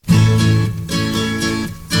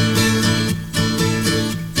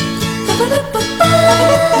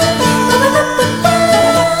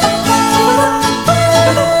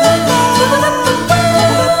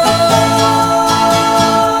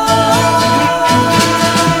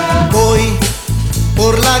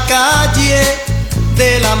calle,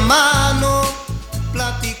 de la mano,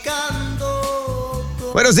 platicando.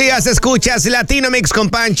 Buenos días, escuchas Latino Mix con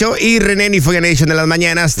Pancho y René y Foya Nation de las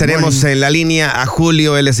mañanas. Tenemos en la línea a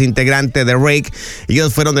Julio, él es integrante de Reik.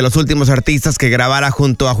 Ellos fueron de los últimos artistas que grabara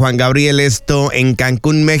junto a Juan Gabriel esto en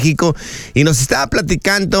Cancún, México. Y nos estaba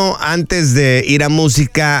platicando antes de ir a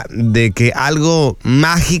música de que algo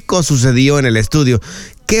mágico sucedió en el estudio.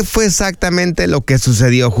 ¿Qué fue exactamente lo que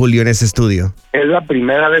sucedió, Julio, en ese estudio? Es la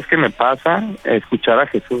primera vez que me pasa escuchar a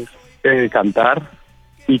Jesús cantar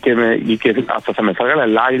y que hasta se me salgan las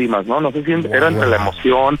lágrimas, ¿no? No sé si era entre la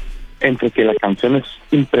emoción, entre que la canción es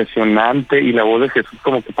impresionante y la voz de Jesús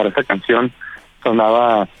como que para esa canción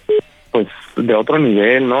sonaba pues de otro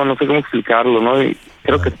nivel, ¿no? No sé cómo explicarlo, ¿no? Y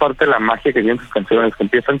creo que es parte de la magia que tienen sus canciones, que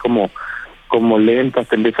empiezan como lentas,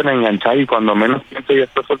 te empiezan a enganchar y cuando menos pienso ya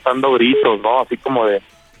estás soltando gritos, ¿no? Así como de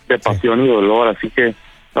pasión y dolor, así que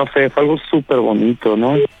no sé, fue algo súper bonito,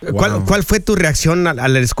 ¿no? ¿Cuál fue tu reacción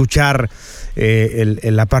al escuchar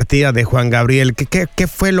la partida de Juan Gabriel? ¿Qué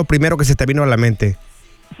fue lo primero que se te vino a la mente?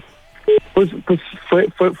 Pues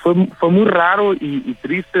fue muy raro y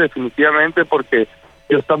triste definitivamente, porque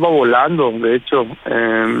yo estaba volando, de hecho,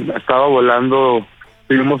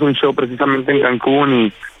 tuvimos un show precisamente en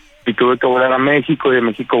Cancún y tuve que volar a México, y de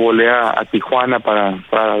México volé a Tijuana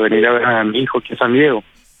para venir a ver a mi hijo aquí a San Diego.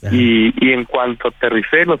 Y en cuanto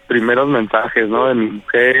aterricé, los primeros mensajes, ¿no? De mi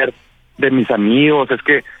mujer, de mis amigos, es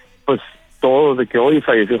que pues todos, de que hoy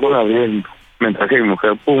falleció Juan Gabriel, mensaje de mi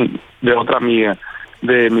mujer, pum, de otra amiga,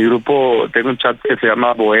 de mi grupo, tengo un chat que se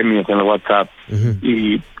llama Bohemios en el WhatsApp,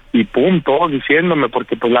 y pum, todos diciéndome,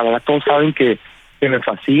 porque pues la verdad todos saben que me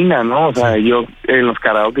fascina, ¿no? O sea, yo en los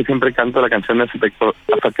karaoke siempre canto la canción de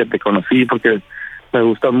Hasta que te conocí, porque me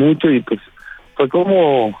gusta mucho, y pues fue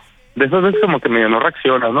como de esas veces como que medio no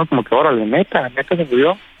reaccionas, ¿no? Como que, órale, neta se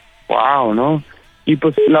murió, wow, ¿no? Y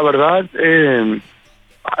pues la verdad,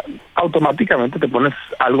 automáticamente te pones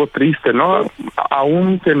algo triste, ¿no?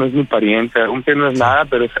 Aunque no es mi pariente, aunque no es nada,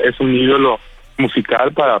 pero es un ídolo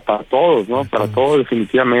musical para todos, ¿no? Para todos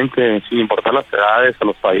definitivamente, sin importar las edades o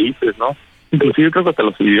los países, ¿no? Inclusive creo que hasta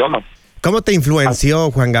los idiomas. ¿Cómo te influenció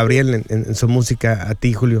Juan Gabriel en su música a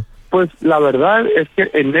ti, Julio? Pues la verdad es que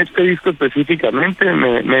en este disco específicamente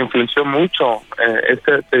me influenció mucho.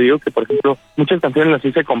 Te digo que, por ejemplo, muchas canciones las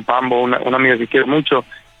hice con Pambo, una amiga que quiero mucho,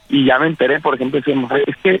 y ya me enteré, por ejemplo, decíamos,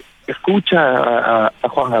 es que escucha a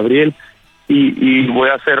Juan Gabriel, y voy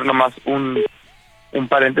a hacer nomás un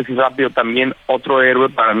paréntesis rápido. También otro héroe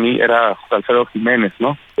para mí era José Alfredo Jiménez,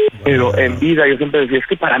 ¿no? Pero en vida yo siempre decía, es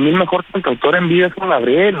que para mí el mejor cantautor en vida es Juan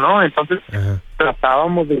Gabriel, ¿no? Entonces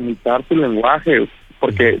tratábamos de imitar su lenguaje,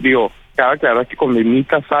 porque digo, cabe aclarar que cuando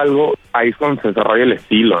imitas algo, ahí es cuando se desarrolla el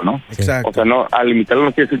estilo, ¿no? Exacto. O sea, no, al imitarlo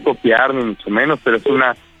no quiere decir copiar, ni mucho menos, pero es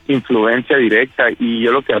una influencia directa. Y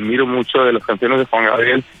yo lo que admiro mucho de las canciones de Juan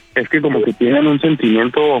Gabriel es que como que tienen un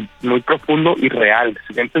sentimiento muy profundo y real,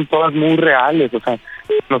 se sienten todas muy reales, o sea,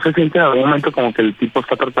 no se siente en algún momento como que el tipo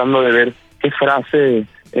está tratando de ver qué frase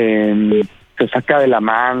se saca de la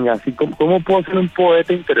manga, así como cómo puedo ser un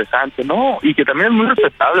poeta interesante, ¿no? Y que también es muy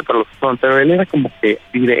respetable para los fans, pero él era como que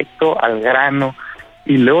directo al grano.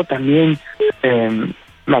 Y luego también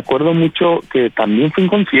me acuerdo mucho que también fue un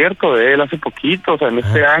concierto de él hace poquito, o sea, en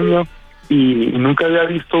este año, y nunca había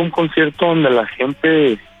visto un concierto donde la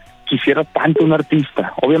gente quisiera tanto un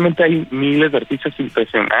artista. Obviamente hay miles de artistas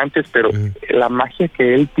impresionantes, pero la magia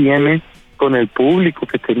que él tiene con el público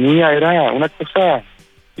que tenía era una cosa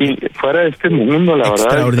y fuera de este mundo, la verdad.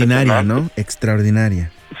 Extraordinaria, ¿no?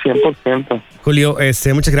 Extraordinaria. 100%. Julio,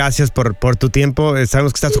 muchas gracias por tu tiempo.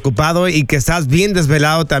 Sabemos que estás ocupado y que estás bien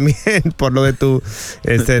desvelado también por lo de tu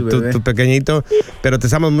pequeñito, pero te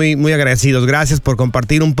estamos muy, muy agradecidos. Gracias por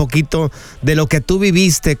compartir un poquito de lo que tú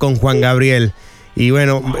viviste con Juan Gabriel. Y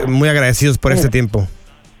bueno, muy agradecidos por este tiempo.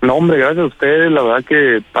 No, hombre, gracias a ustedes. La verdad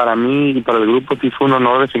que para mí y para el grupo sí fue un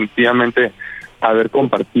honor definitivamente haber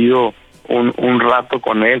compartido un rato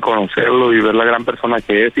con él, conocerlo y ver la gran persona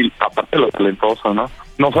que es, y aparte lo talentoso, ¿no?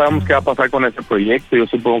 No sabemos qué va a pasar con este proyecto. Yo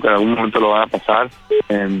supongo que en algún momento lo van a pasar.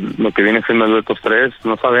 Lo que viene siendo el Duetos 3,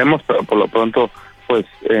 no sabemos, pero por lo pronto, pues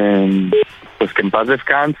que en paz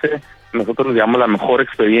descanse. Nosotros nos llevamos la mejor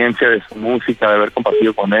experiencia de su música, de haber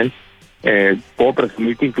compartido con él. Puedo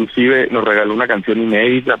presumir que inclusive nos regaló una canción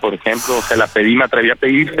inédita, por ejemplo, se la pedí, me atreví a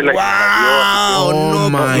pedírsela. Oh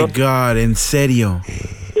my God, ¿en serio?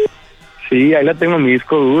 Sí, ahí la tengo en mi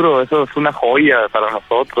disco duro, eso es una joya para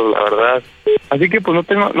nosotros, la verdad. Así que pues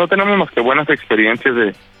no tenemos más que buenas experiencias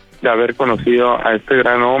de haber conocido a este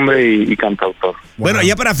gran hombre y cantautor. Bueno,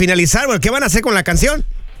 ya para finalizar, ¿qué van a hacer con la canción?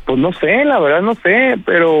 Pues no sé, la verdad no sé,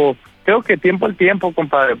 pero creo que tiempo al tiempo,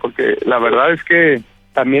 compadre, porque la verdad es que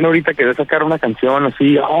también ahorita quería sacar una canción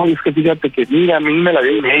así, es que fíjate que mira, a mí me la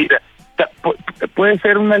dio Ineida. O sea, puede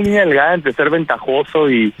ser una línea delgada entre ser ventajoso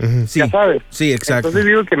y Sí, ya sabes. sí, exacto. Entonces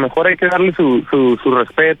digo que mejor hay que darle su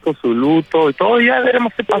respeto, su luto y todo, ya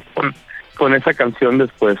veremos qué pasa con esa canción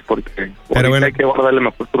después, porque bueno, hay que guardarle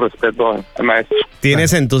mejor su respeto al maestro.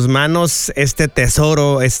 Tienes en tus manos este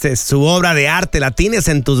tesoro, su obra de arte, la tienes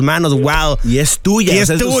en tus manos, wow. Y es tuya. Y es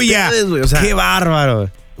tuya. Ustedes, güey, o sea, qué bárbaro.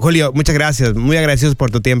 Julio, muchas gracias, muy agradecidos por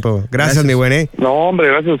tu tiempo. Gracias. Mi buen. No, hombre,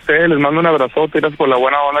 gracias a ustedes, les mando un abrazote, gracias por la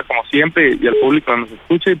buena onda como siempre y al público que nos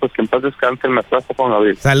escucha y pues que en paz descanse el maestrazo Juan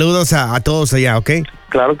Gabriel. Saludos a todos allá, ¿ok?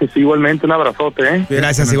 Claro que sí, igualmente un abrazote,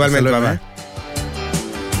 Gracias, igualmente, mamá.